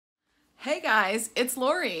Hey guys, it's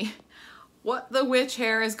Lori. What the witch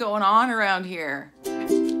hair is going on around here?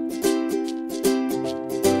 I'm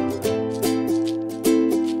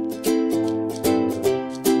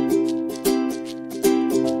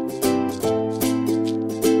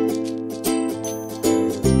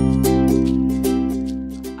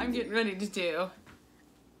getting ready to do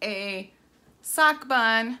a sock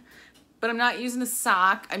bun, but I'm not using a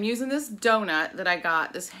sock. I'm using this donut that I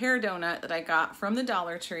got, this hair donut that I got from the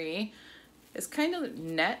Dollar Tree. It's kind of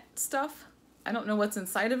net stuff. I don't know what's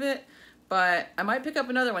inside of it, but I might pick up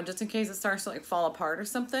another one just in case it starts to like fall apart or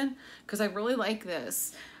something, because I really like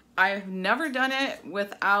this. I've never done it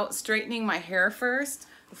without straightening my hair first.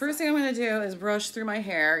 The first thing I'm gonna do is brush through my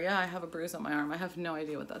hair. Yeah, I have a bruise on my arm. I have no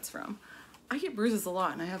idea what that's from. I get bruises a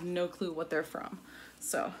lot and I have no clue what they're from.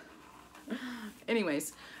 So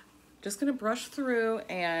anyways, just gonna brush through,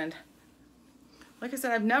 and like I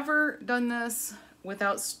said, I've never done this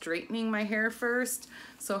without straightening my hair first,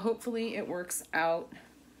 so hopefully it works out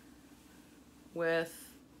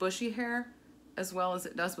with bushy hair as well as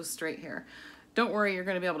it does with straight hair. Don't worry, you're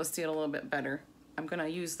going to be able to see it a little bit better. I'm going to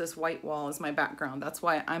use this white wall as my background. That's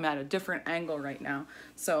why I'm at a different angle right now.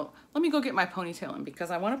 So let me go get my ponytail in,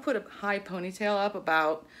 because I want to put a high ponytail up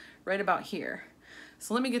right about here.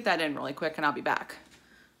 So let me get that in really quick and I'll be back.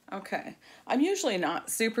 Okay, I'm usually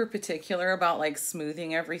not super particular about like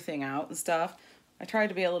smoothing everything out and stuff. I tried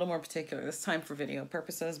to be a little more particular this time for video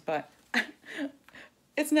purposes, but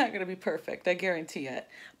it's not going to be perfect, I guarantee it.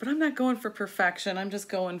 But I'm not going for perfection. I'm just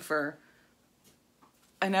going for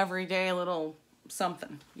an everyday little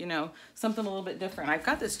something, you know, something a little bit different. I've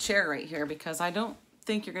got this chair right here because I don't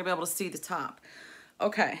think you're going to be able to see the top.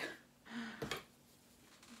 Okay.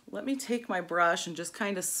 Let me take my brush and just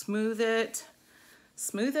kind of smooth it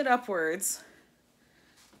upwards.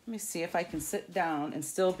 Let me see if I can sit down and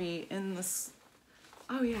still be in this.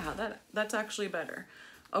 Oh yeah, that's actually better.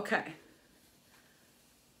 Okay.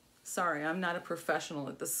 Sorry, I'm not a professional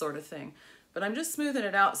at this sort of thing, but I'm just smoothing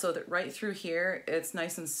it out so that right through here, it's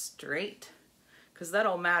nice and straight, because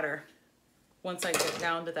that'll matter once I get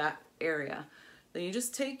down to that area. Then you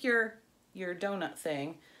just take your donut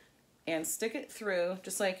thing and stick it through,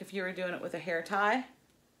 just like if you were doing it with a hair tie.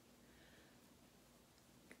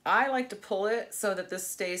 I like to pull it so that this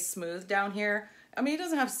stays smooth down here. I mean, it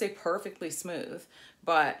doesn't have to stay perfectly smooth,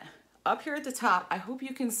 but up here at the top, I hope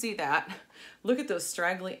you can see that. Look at those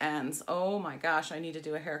straggly ends. Oh my gosh, I need to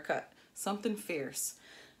do a haircut. Something fierce.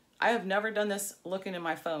 I have never done this looking in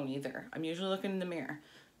my phone either. I'm usually looking in the mirror.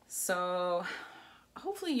 So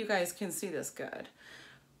hopefully you guys can see this good.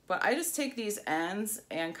 But I just take these ends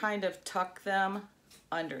and kind of tuck them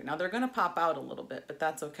under. Now they're gonna pop out a little bit, but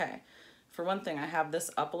that's okay. For one thing, I have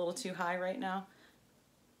this up a little too high right now.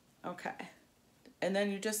 Okay. And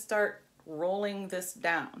then you just start rolling this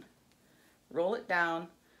down. Roll it down.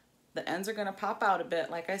 The ends are going to pop out a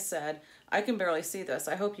bit, like I said. I can barely see this.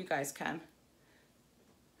 I hope you guys can.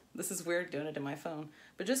 This is weird doing it in my phone.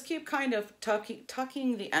 But just keep kind of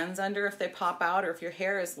tucking the ends under if they pop out, or if your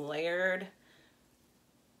hair is layered,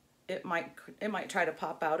 it might try to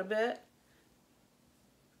pop out a bit.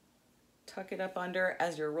 Tuck it up under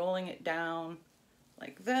as you're rolling it down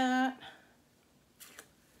like that.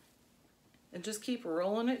 And just keep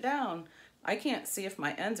rolling it down. I can't see if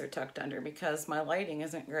my ends are tucked under because my lighting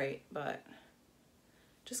isn't great, but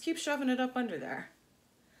just keep shoving it up under there.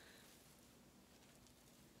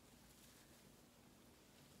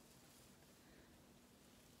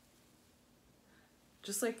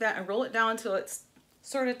 Just like that, and roll it down until it's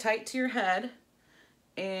sort of tight to your head,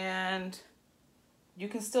 and you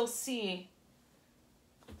can still see,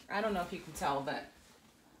 I don't know if you can tell, but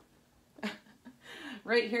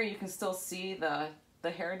right here you can still see the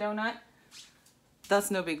hair donut. That's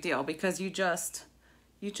no big deal because you just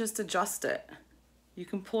adjust it. You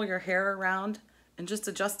can pull your hair around and just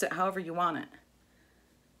adjust it however you want it.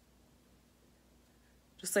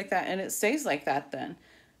 Just like that, and it stays like that then.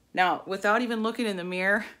 Now, without even looking in the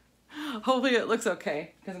mirror, hopefully it looks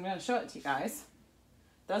okay, because I'm going to show it to you guys.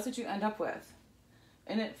 That's what you end up with.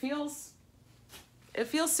 And it feels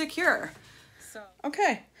secure. So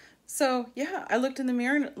okay. So yeah, I looked in the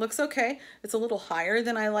mirror and it looks okay. It's a little higher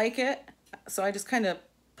than I like it. So I just kind of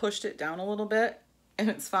pushed it down a little bit and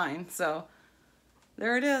it's fine. So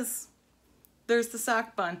there it is. There's the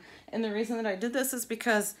sock bun. And the reason that I did this is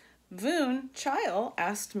because Voon Chile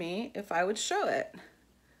asked me if I would show it.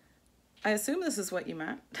 I assume this is what you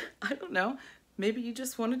meant. I don't know. Maybe you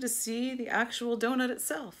just wanted to see the actual donut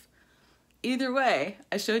itself. Either way,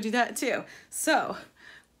 I showed you that too. So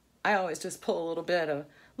I always just pull a little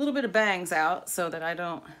bit of bangs out so that I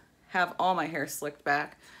don't have all my hair slicked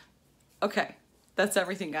back. Okay, that's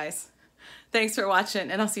everything, guys. Thanks for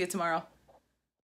watching, and I'll see you tomorrow.